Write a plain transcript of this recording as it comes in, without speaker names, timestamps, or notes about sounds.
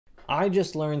I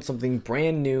just learned something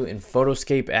brand new in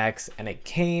PhotoScape X, and it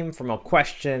came from a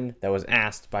question that was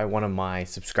asked by one of my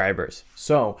subscribers.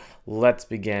 So let's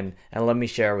begin, and let me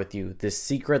share with you this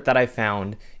secret that I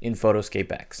found in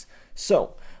PhotoScape X.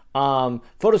 So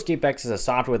PhotoScape X is a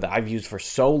software that I've used for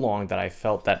so long that I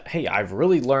felt that, hey, I've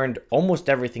really learned almost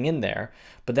everything in there.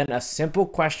 But then a simple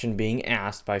question being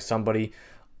asked by somebody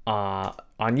on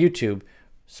YouTube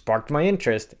sparked my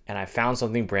interest, and I found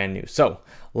something brand new. So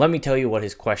let me tell you what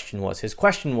his question was. His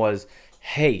question was,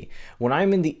 hey, when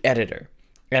I'm in the editor,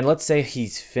 and let's say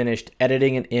he's finished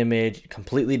editing an image,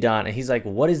 completely done, and he's like,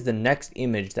 what is the next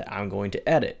image that I'm going to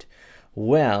edit?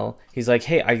 Well, he's like,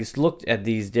 hey, I just looked at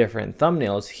these different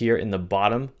thumbnails here in the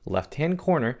bottom left-hand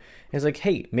corner, and he's like,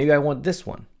 hey, maybe I want this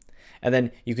one. And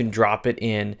then you can drop it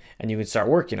in and you can start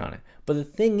working on it. But the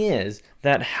thing is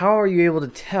that how are you able to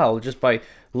tell just by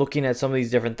looking at some of these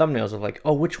different thumbnails of like,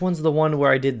 oh, which one's the one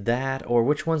where I did that, or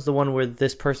which one's the one where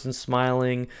this person's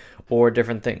smiling, or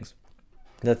different things?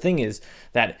 The thing is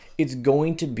that it's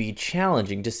going to be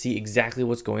challenging to see exactly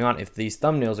what's going on if these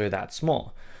thumbnails are that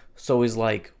small. So he's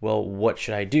like, well, what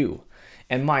should I do?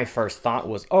 And my first thought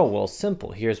was, oh, well,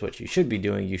 simple. Here's what you should be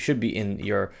doing. You should be in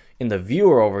the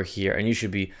viewer over here, and you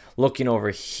should be looking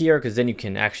over here, because then you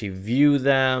can actually view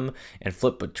them and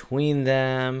flip between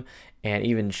them and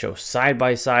even show side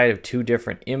by side of two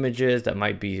different images that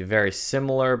might be very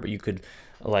similar, but you could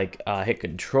like hit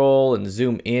control and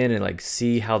zoom in and like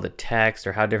see how the text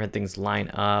or how different things line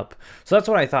up. So that's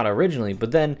what I thought originally.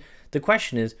 But then the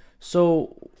question is,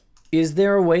 so is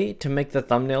there a way to make the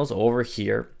thumbnails over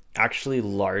here actually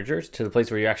larger to the place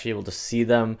where you're actually able to see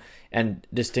them and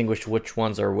distinguish which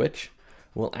ones are which?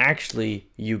 Well, actually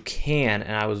you can,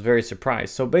 and I was very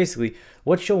surprised. So basically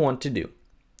what you'll want to do,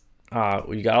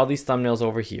 you got all these thumbnails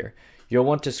over here. You'll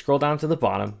want to scroll down to the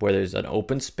bottom where there's an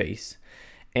open space,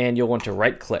 and you'll want to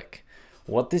right click.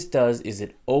 What this does is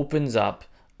it opens up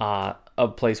a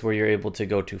place where you're able to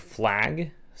go to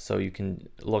flag, so you can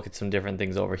look at some different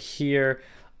things over here.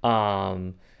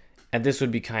 And this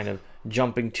would be kind of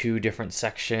jumping to different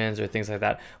sections or things like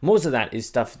that. Most of that is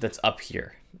stuff that's up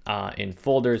here in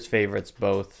folders, favorites,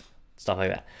 both, stuff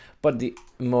like that. But the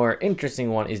more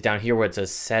interesting one is down here where it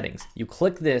says settings. You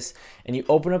click this and you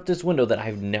open up this window that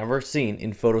I've never seen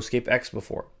in PhotoScape X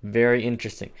before. Very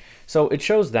interesting. So it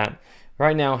shows that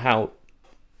right now how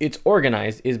it's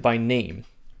organized is by name,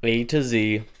 A to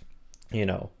Z, you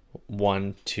know,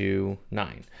 1 to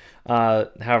 9,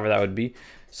 however that would be.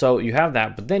 So you have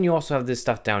that, but then you also have this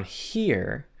stuff down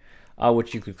here,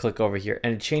 which you could click over here,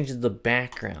 and it changes the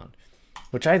background,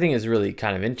 which I think is really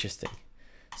kind of interesting.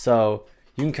 So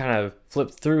you can kind of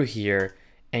flip through here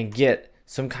and get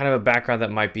some kind of a background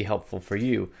that might be helpful for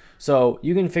you. So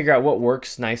you can figure out what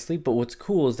works nicely, but what's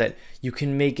cool is that you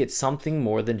can make it something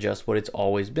more than just what it's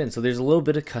always been. So there's a little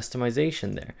bit of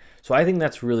customization there. So I think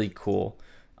that's really cool.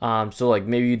 So like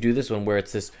maybe you do this one where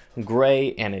it's this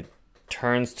gray and it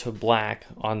turns to black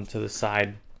onto the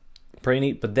side, pretty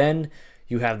neat. But then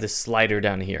you have this slider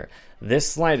down here. This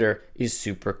slider is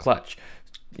super clutch.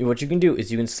 What you can do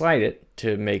is you can slide it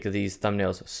to make these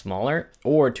thumbnails smaller,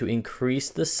 or to increase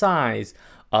the size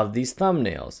of these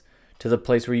thumbnails to the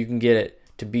place where you can get it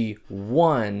to be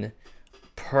one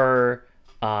per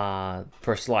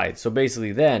slide. So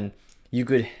basically then you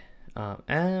could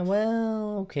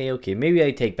well, okay, maybe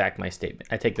I take back my statement.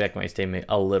 I take back my statement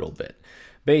a little bit.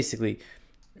 Basically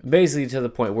to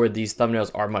the point where these thumbnails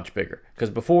are much bigger,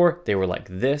 because before they were like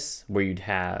this, where you'd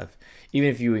have, even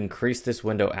if you increase this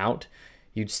window out,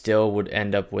 you'd still would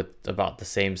end up with about the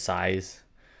same size.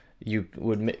 You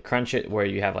would crunch it where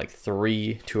you have like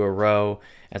 3 to a row.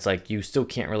 It's like you still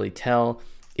can't really tell.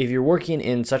 If you're working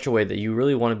in such a way that you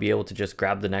really want to be able to just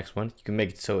grab the next one, you can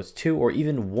make it so it's 2 or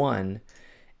even 1.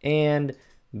 And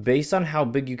based on how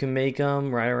big you can make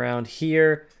them right around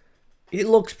here, it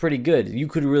looks pretty good. You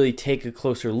could really take a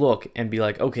closer look and be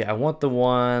like, okay, I want the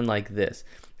one like this.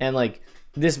 And like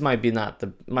this might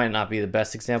not be the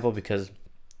best example, because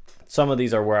some of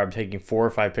these are where I'm taking 4 or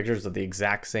 5 pictures of the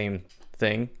exact same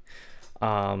thing.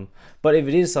 But if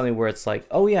it is something where it's like,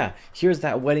 oh yeah, here's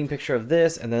that wedding picture of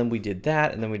this, and then we did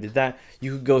that, and then we did that,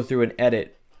 you could go through and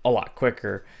edit a lot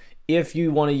quicker. If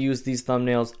you want to use these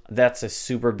thumbnails, that's a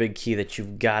super big key that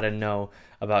you've got to know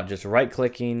about. Just right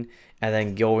clicking and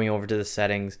then going over to the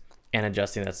settings and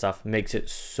adjusting that stuff makes it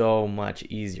so much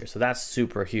easier. So that's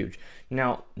super huge.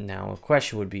 Now a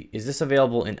question would be, is this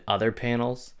available in other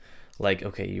panels? Like,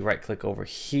 okay, you right click over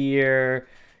here,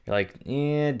 you're like,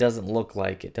 it doesn't look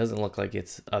like it. Doesn't look like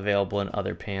it's available in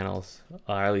other panels,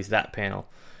 or at least that panel.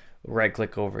 Right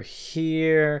click over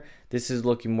here. This is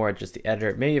looking more at just the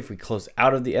editor. Maybe if we close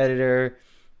out of the editor,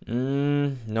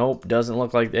 Nope, doesn't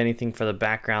look like anything for the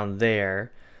background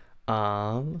there.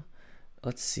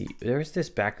 Let's see, there's this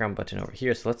background button over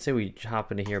here. So let's say we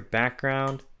hop into here,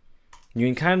 background. You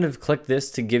can kind of click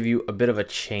this to give you a bit of a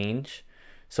change.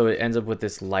 So it ends up with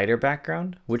this lighter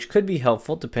background, which could be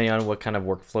helpful depending on what kind of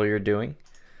workflow you're doing.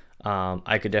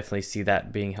 I could definitely see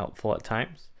that being helpful at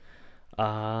times.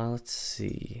 Let's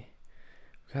see.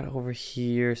 We got over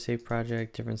here, save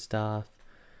project, different stuff.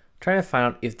 Trying to find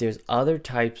out if there's other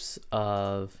types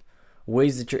of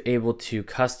ways that you're able to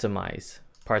customize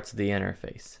parts of the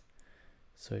interface.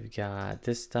 So we've got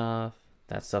this stuff.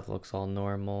 That stuff looks all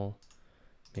normal.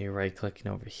 Maybe right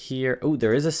clicking over here. Oh,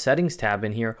 there is a settings tab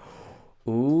in here.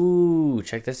 Ooh,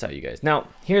 check this out, you guys. Now,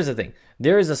 here's the thing.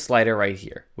 There is a slider right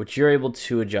here, which you're able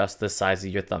to adjust the size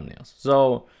of your thumbnails.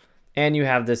 So, and you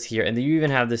have this here, and you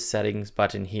even have this settings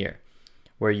button here,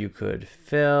 where you could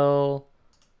fill.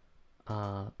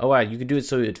 Oh wow, you could do it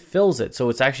so it fills it. So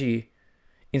it's actually,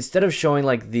 instead of showing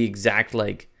like the exact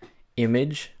like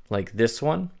image, like this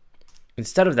one,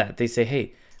 instead of that, they say,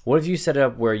 hey, what if you set it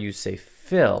up where you say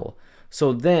fill?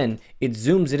 So then it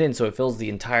zooms it in so it fills the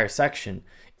entire section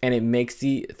and it makes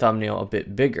the thumbnail a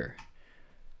bit bigger.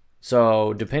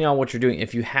 So depending on what you're doing,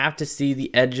 if you have to see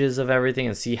the edges of everything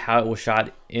and see how it was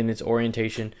shot in its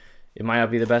orientation, it might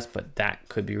not be the best, but that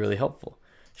could be really helpful.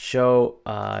 Show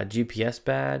GPS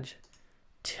badge,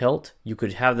 tilt. You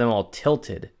could have them all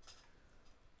tilted.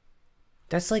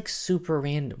 That's like super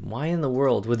random. Why in the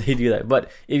world would they do that? But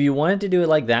if you wanted to do it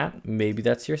like that, maybe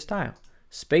that's your style.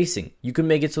 Spacing. You can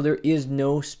make it so there is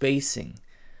no spacing.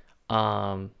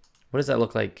 What does that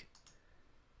look like?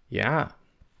 Yeah.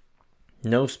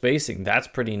 No spacing. That's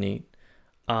pretty neat.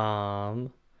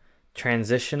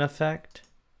 Transition effect.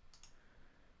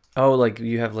 Oh, like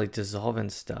you have like dissolve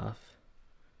and stuff.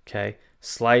 Okay.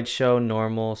 Slideshow,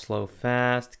 normal, slow,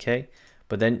 fast. Okay.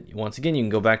 But then once again, you can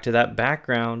go back to that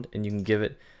background and you can give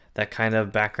it that kind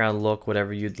of background look,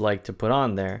 whatever you'd like to put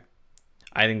on there.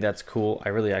 I think that's cool. I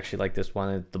really actually like this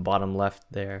one at the bottom left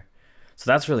there. So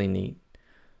that's really neat.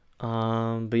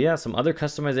 But yeah, some other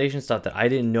customization stuff that I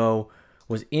didn't know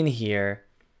was in here,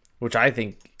 which I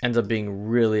think ends up being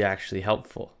really actually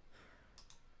helpful.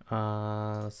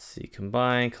 Let's see,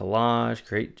 combine, collage,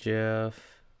 create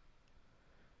GIF,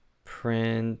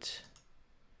 print.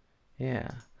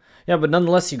 Yeah, but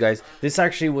nonetheless, you guys, this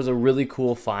actually was a really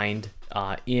cool find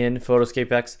in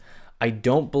PhotoScape X. I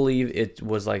don't believe it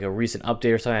was like a recent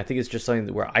update or something. I think it's just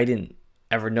something where I didn't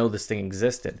ever know this thing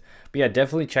existed. But yeah,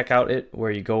 definitely check out it where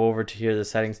you go over to here, the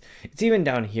settings. It's even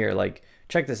down here, like,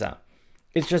 check this out.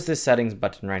 It's just this settings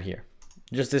button right here.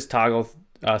 Just this toggle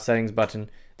settings button.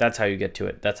 That's how you get to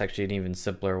it. That's actually an even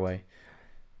simpler way.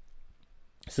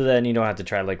 So then you don't have to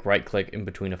try like right click in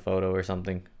between a photo or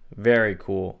something. Very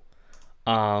cool.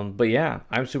 But yeah,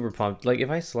 I'm super pumped. Like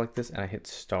if I select this and I hit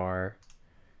star,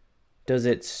 does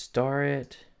it star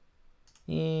it?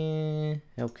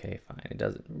 Okay, fine. It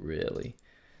doesn't really.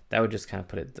 That would just kind of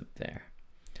put it there.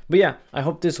 But yeah, I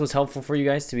hope this was helpful for you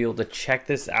guys to be able to check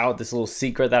this out. This little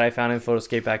secret that I found in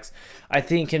PhotoScape X, I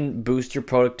think can boost your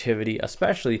productivity,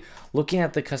 especially looking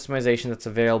at the customization that's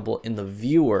available in the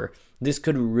viewer. This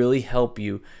could really help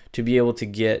you to be able to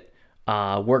get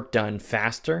work done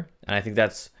faster. And I think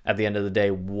that's at the end of the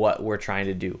day what we're trying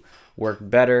to do. Work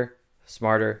better,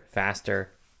 smarter,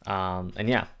 faster. And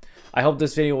yeah, I hope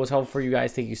this video was helpful for you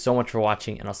guys. Thank you so much for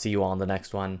watching, and I'll see you all in the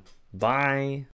next one. Bye.